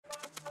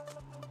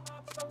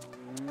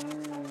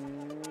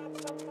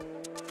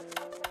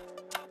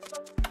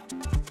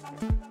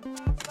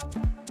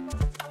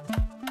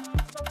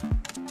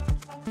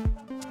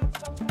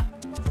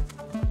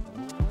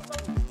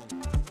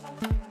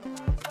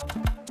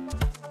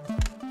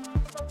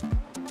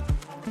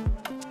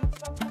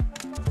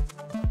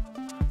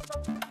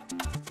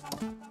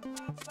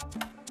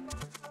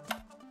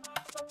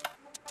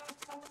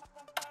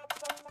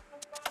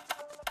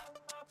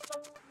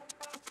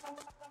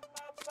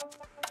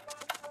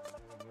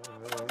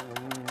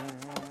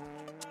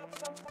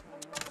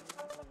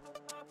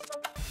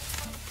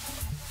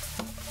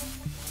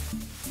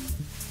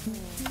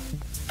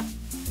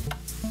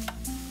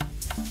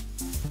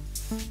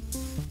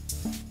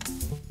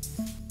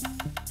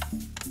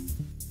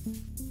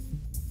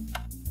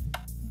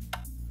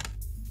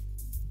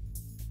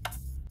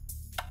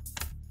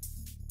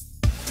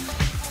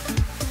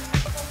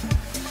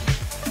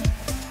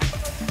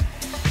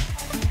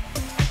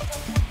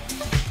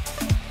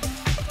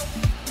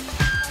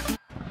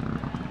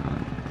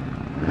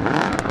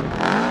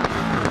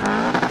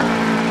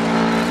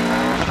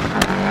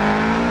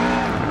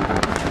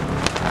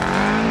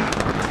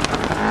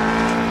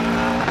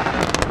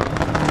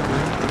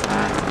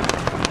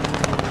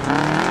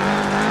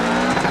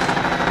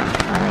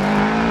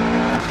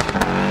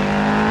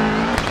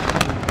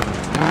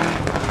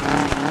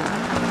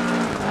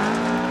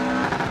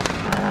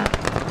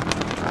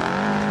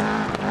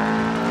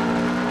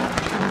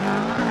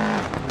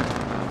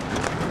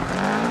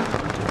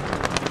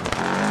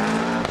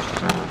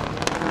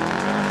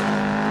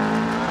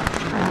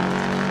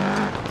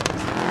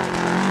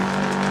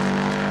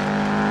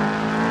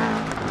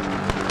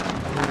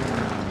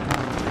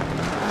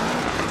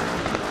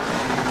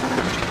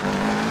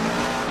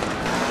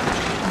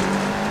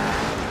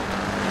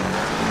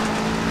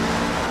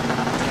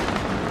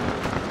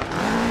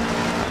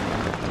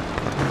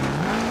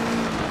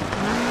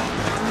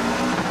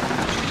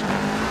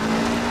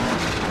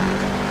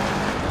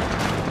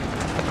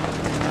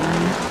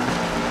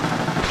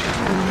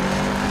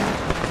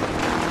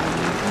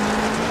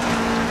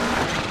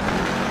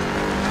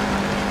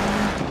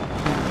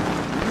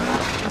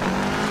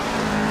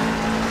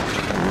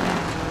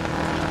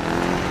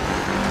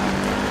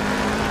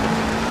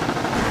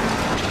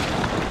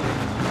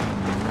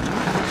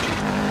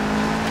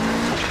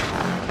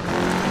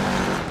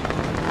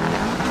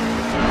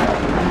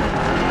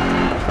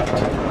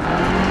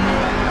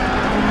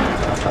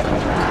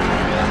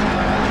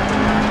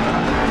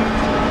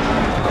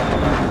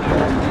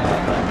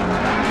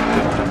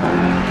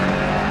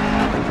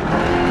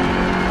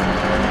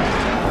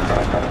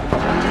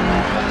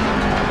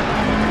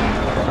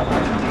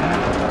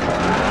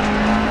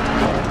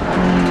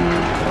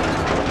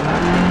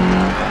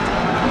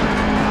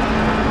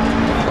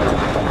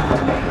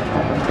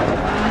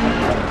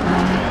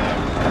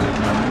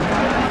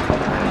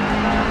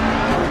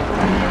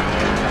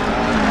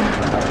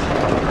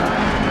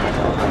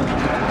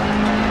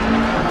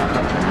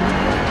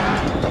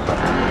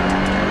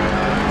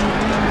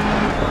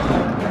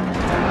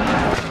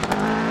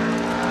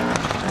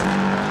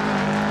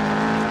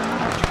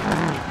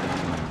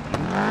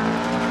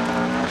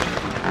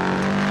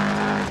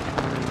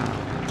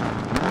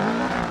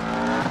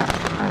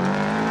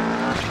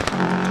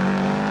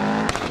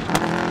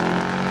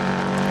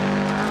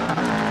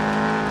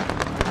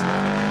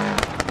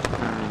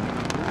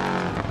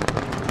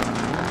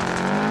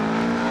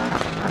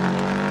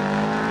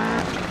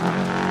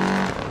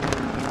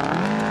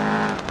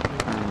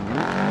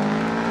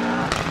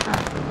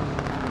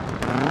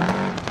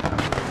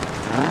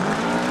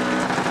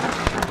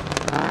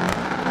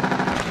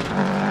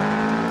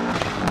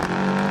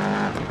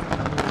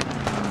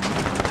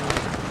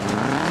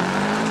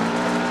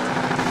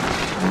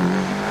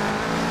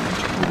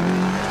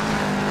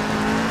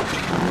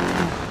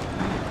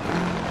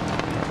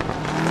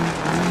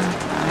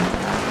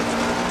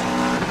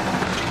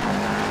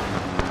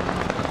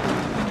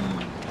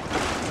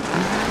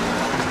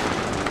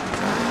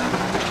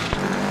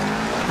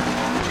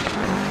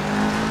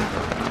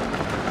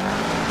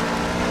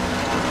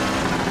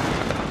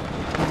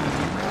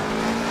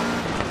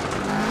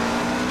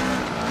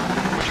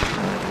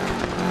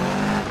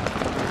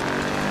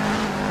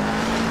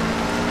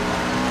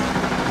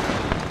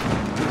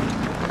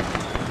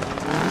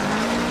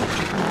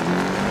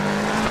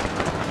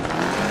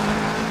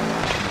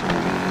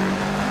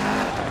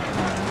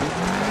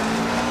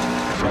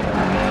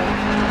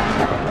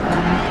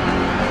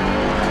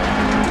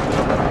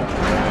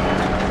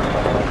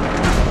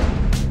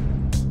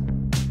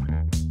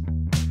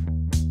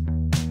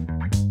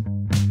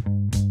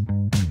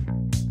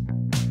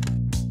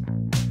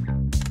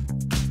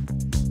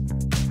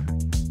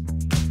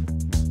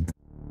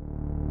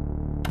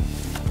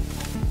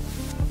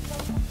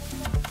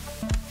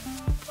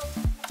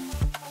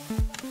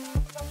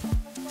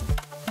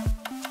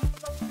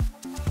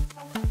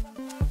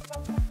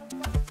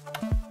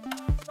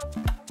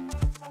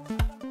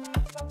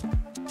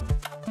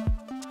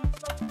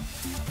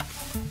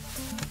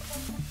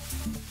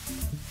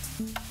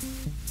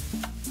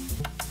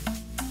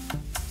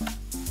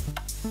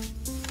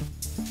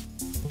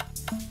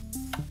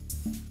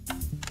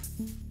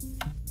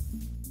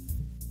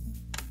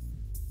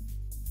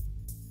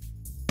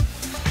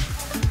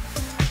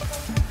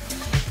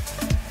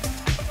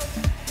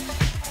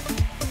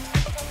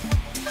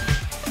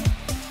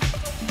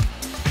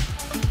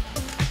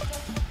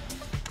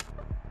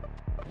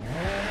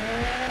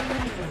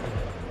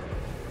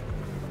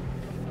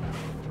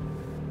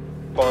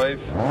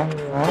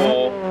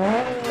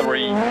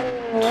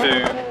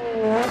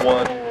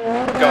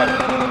go.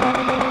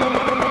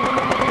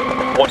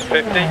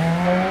 150.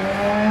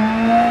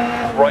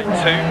 Right 2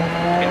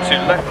 into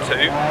left 2.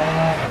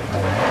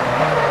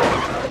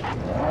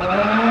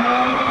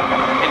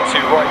 Into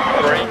right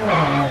 3.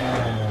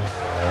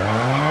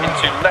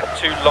 Into left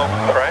 2 long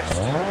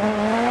crest.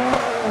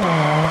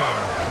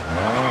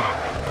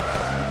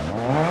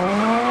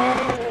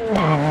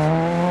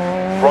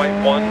 Right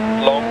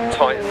 1 long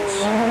tightens.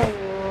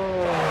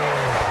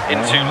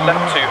 Into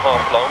left 2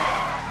 half long.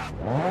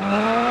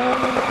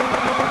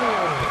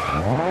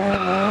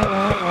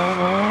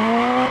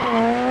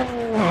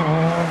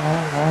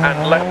 And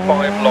left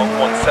 5 long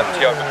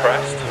 170 over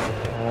crest.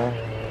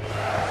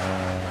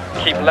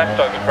 Keep left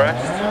over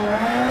crest.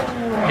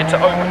 Into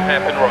open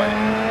hairpin right.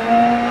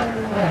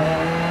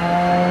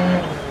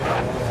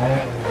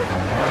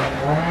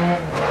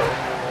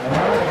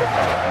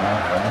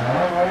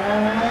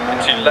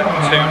 Into left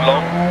 2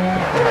 long.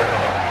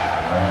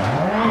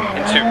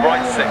 Into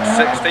right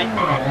 660.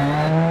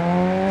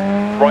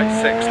 Right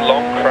 6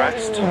 long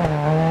crest.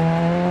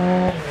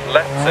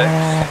 Left 6.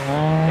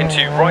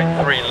 Into right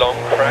 3 long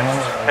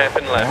crest,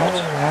 hairpin left.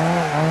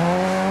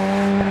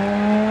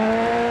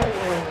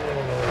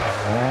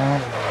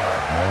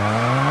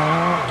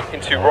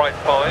 Into right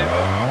 5.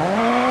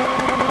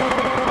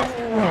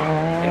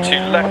 Into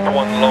left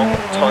 1 long,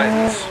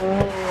 tightens.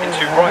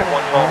 Into right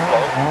 1 half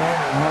long.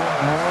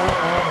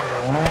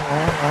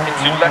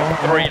 Into left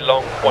 3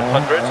 long,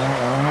 100.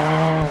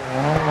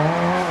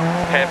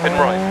 Hairpin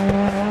right.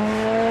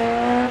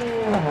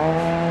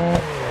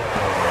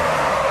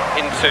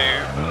 Into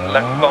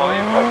left 5,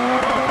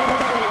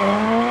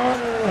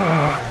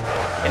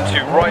 into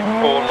right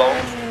 4 long,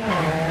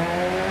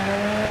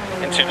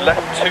 into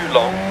left 2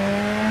 long,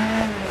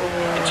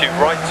 into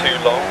right 2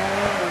 long,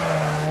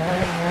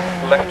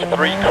 left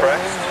 3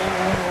 crest,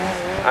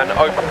 and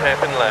open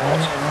hairpin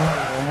left,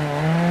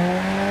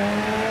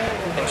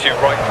 into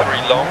right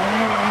 3 long,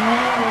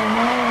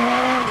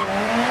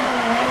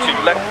 into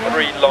left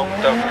 3 long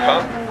don't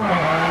cut,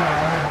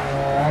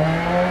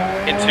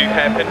 into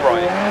hairpin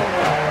right.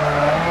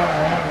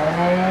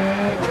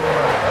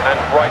 And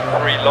right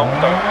 3 long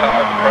don't cut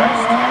over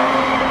crest.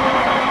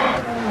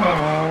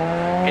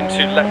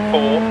 Into left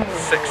 4,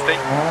 60.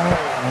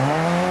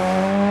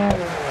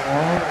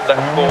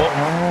 Left 4.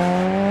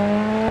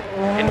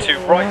 Into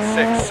right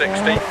 6,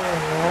 60.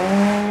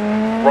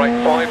 Right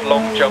 5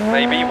 long jump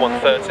maybe,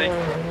 130.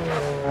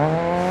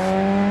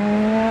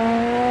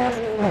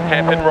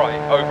 Hairpin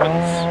right,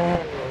 opens.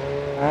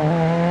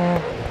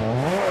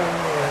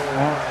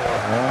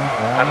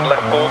 And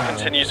left 4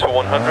 continues for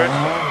 100.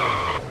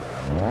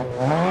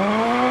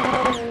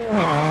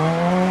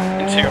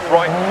 Into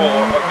right 4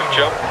 over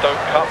jump,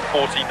 don't cut,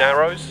 40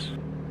 narrows.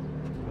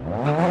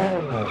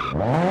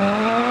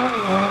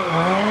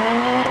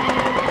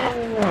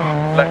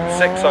 Left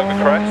 6 over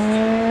crest.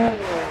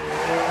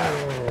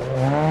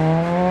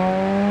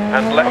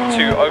 And left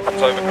 2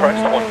 opens over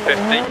crest,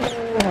 150.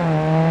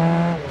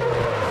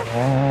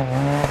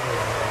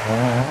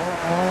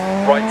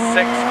 Right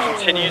 6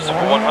 continues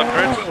for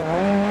 100.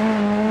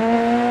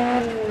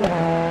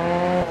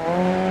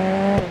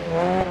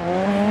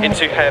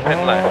 Into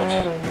hairpin left.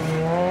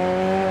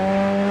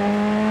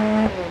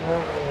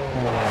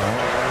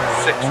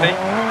 60.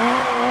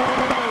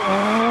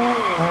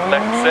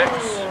 Left 6.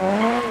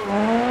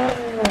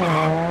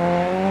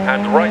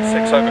 And right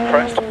 6 over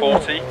crest,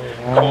 40.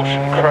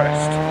 Caution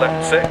crest,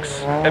 left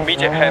 6.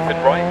 Immediate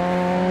hairpin right.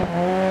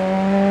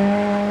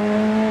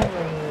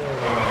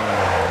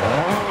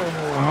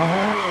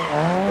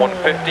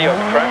 .150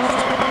 over crest.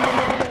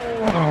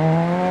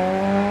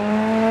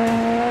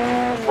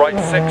 Right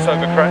 6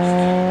 over crest.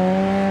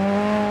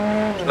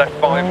 Left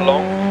 5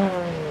 long.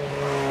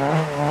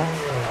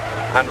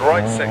 And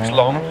right 6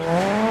 long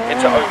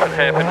into open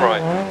hairpin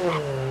right.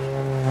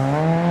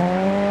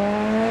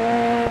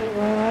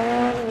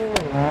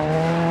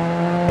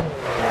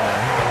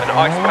 And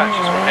ice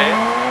patches from here.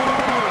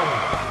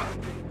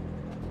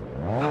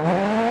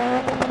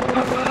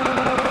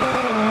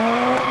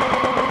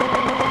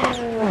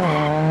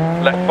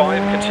 Left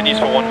 5 continues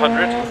for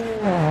 100.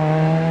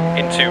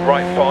 Into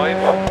right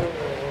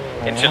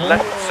 5. Into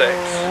left 6.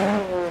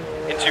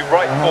 Into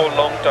right 4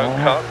 long, don't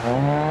cut.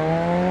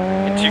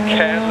 Into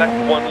care,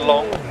 left 1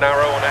 long,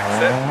 narrow on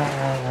exit.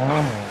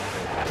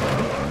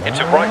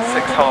 Into right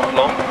 6 half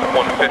long,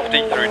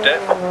 150 through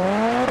dip.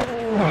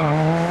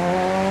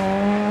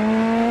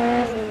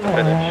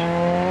 Finish.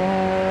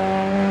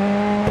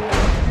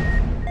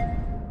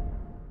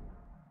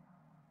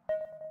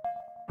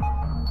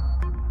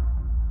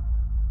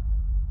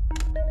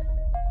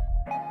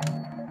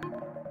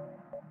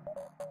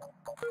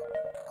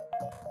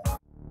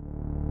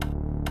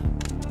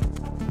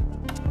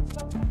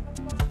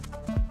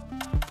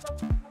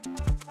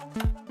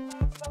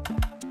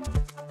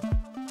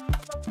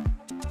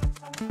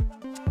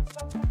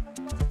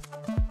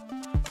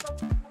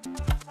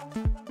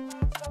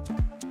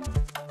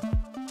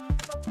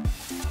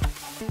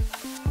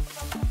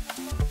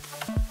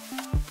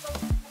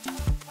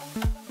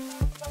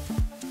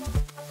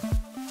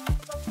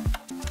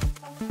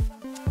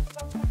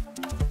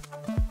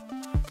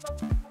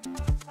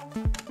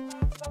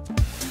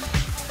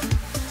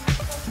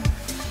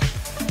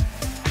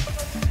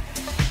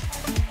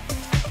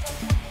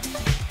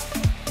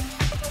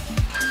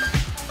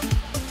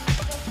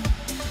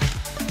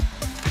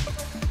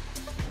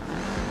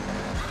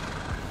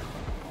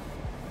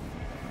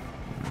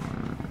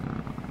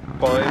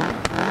 5,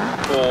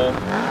 4,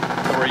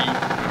 3,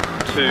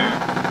 2,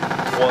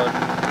 1,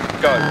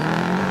 go.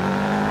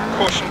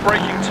 Caution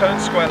braking, turn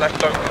square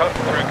left, don't cut,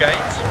 through gate,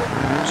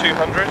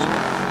 200.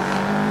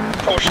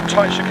 Caution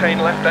tight chicane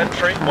left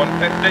entry,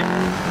 150.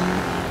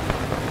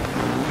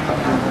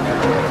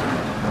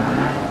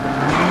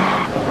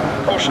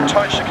 Caution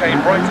tight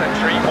chicane right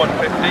entry,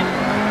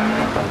 150.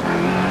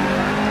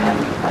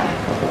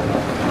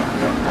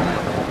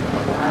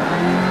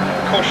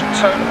 Caution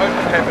turn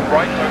open hairpin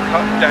right, don't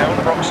cut, down,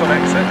 rocks on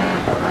exit.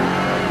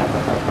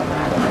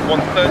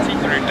 130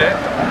 through dip.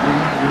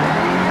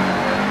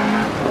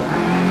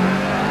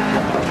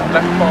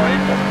 Left 5.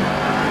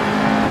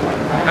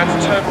 And to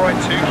turn right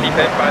 2, keep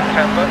in, bad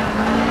camber.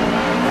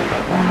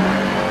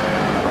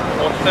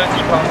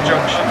 130 past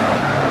junction.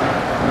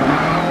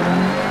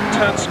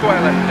 Turn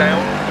square left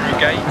down,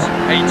 through gate,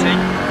 80.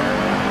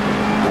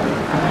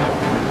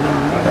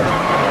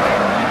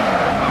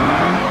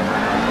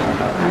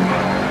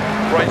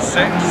 Right 6.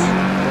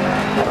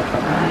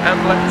 And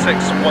left 6,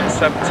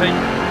 170.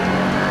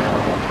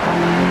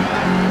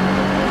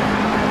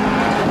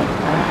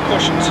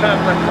 Caution turn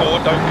left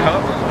 4, don't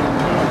cut.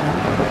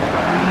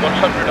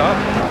 100 up.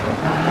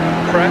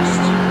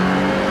 Crest.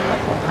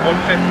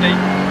 150.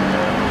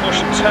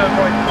 Caution turn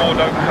right 4,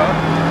 don't cut.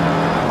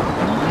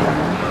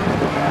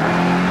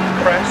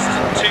 Crest.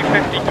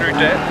 250 through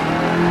dip.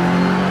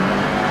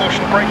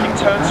 Caution braking,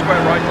 turn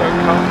square right, don't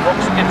cut.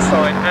 Rocks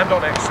inside and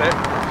on exit.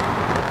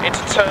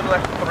 Into turn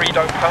left 3,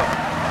 don't cut.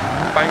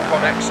 Bank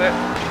on exit.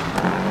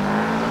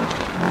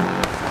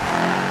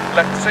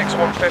 Left 6,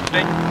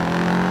 150.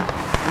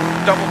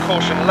 Double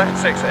caution, left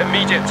 6,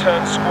 immediate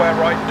turn, square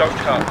right, don't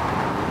cut.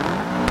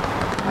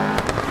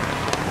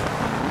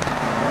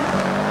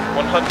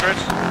 100.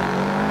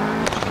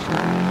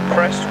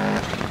 Crest,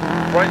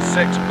 right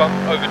 6, bump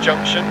over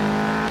junction.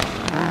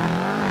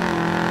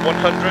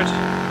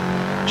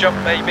 100. Jump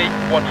maybe,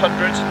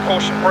 100.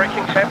 Caution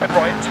braking, hairpin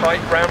right,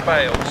 tight, round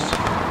bales.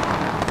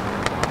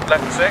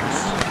 Left 6.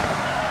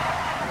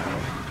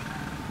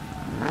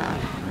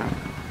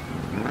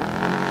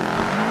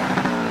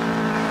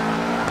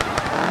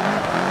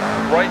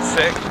 Right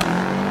 6,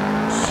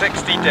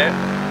 60 dip,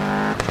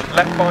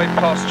 left 5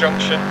 past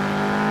junction,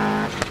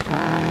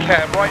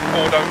 care right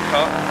 4 don't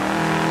cut,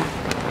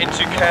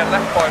 into care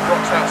left 5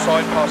 rocks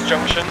outside past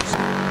junctions,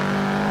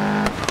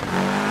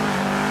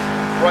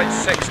 right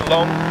 6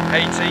 long,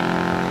 80,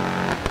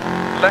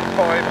 left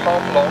 5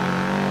 half long,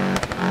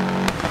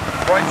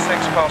 right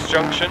 6 past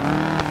junction,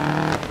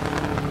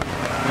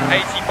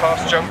 80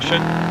 past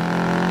junction,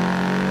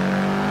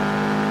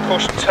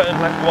 caution turn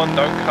left 1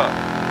 don't cut.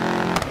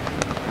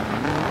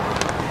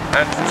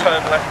 And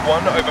turn left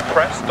 1 over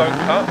crest, don't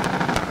cut.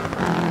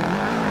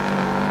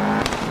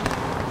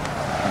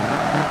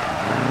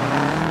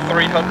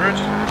 .300.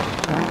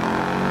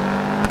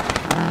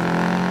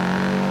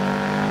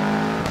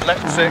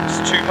 Left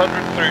 6,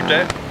 200 through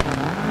dip.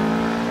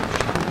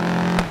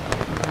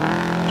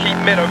 Keep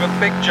mid over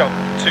big jump,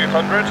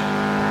 200.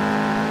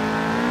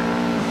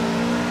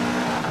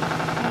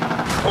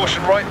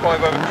 Caution right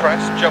 5 over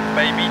crest, jump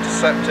maybe,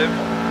 deceptive.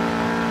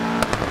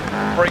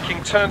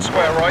 Braking, turn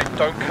square right,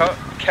 don't cut.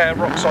 Care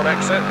rocks on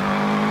exit.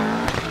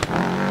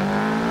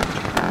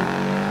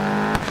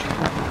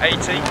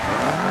 80.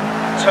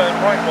 Turn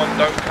right 1,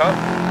 don't cut.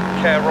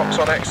 Care rocks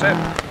on exit.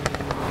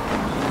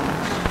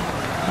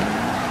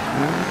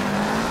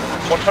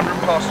 100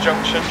 past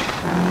junction.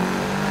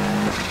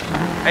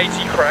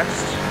 80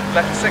 crest.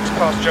 Left 6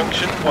 past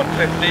junction,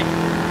 150.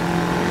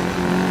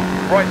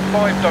 Right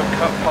 5, don't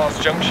cut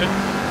past junction.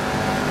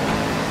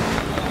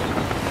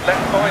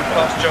 Left 5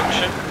 past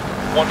junction,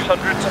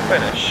 100 to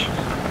finish.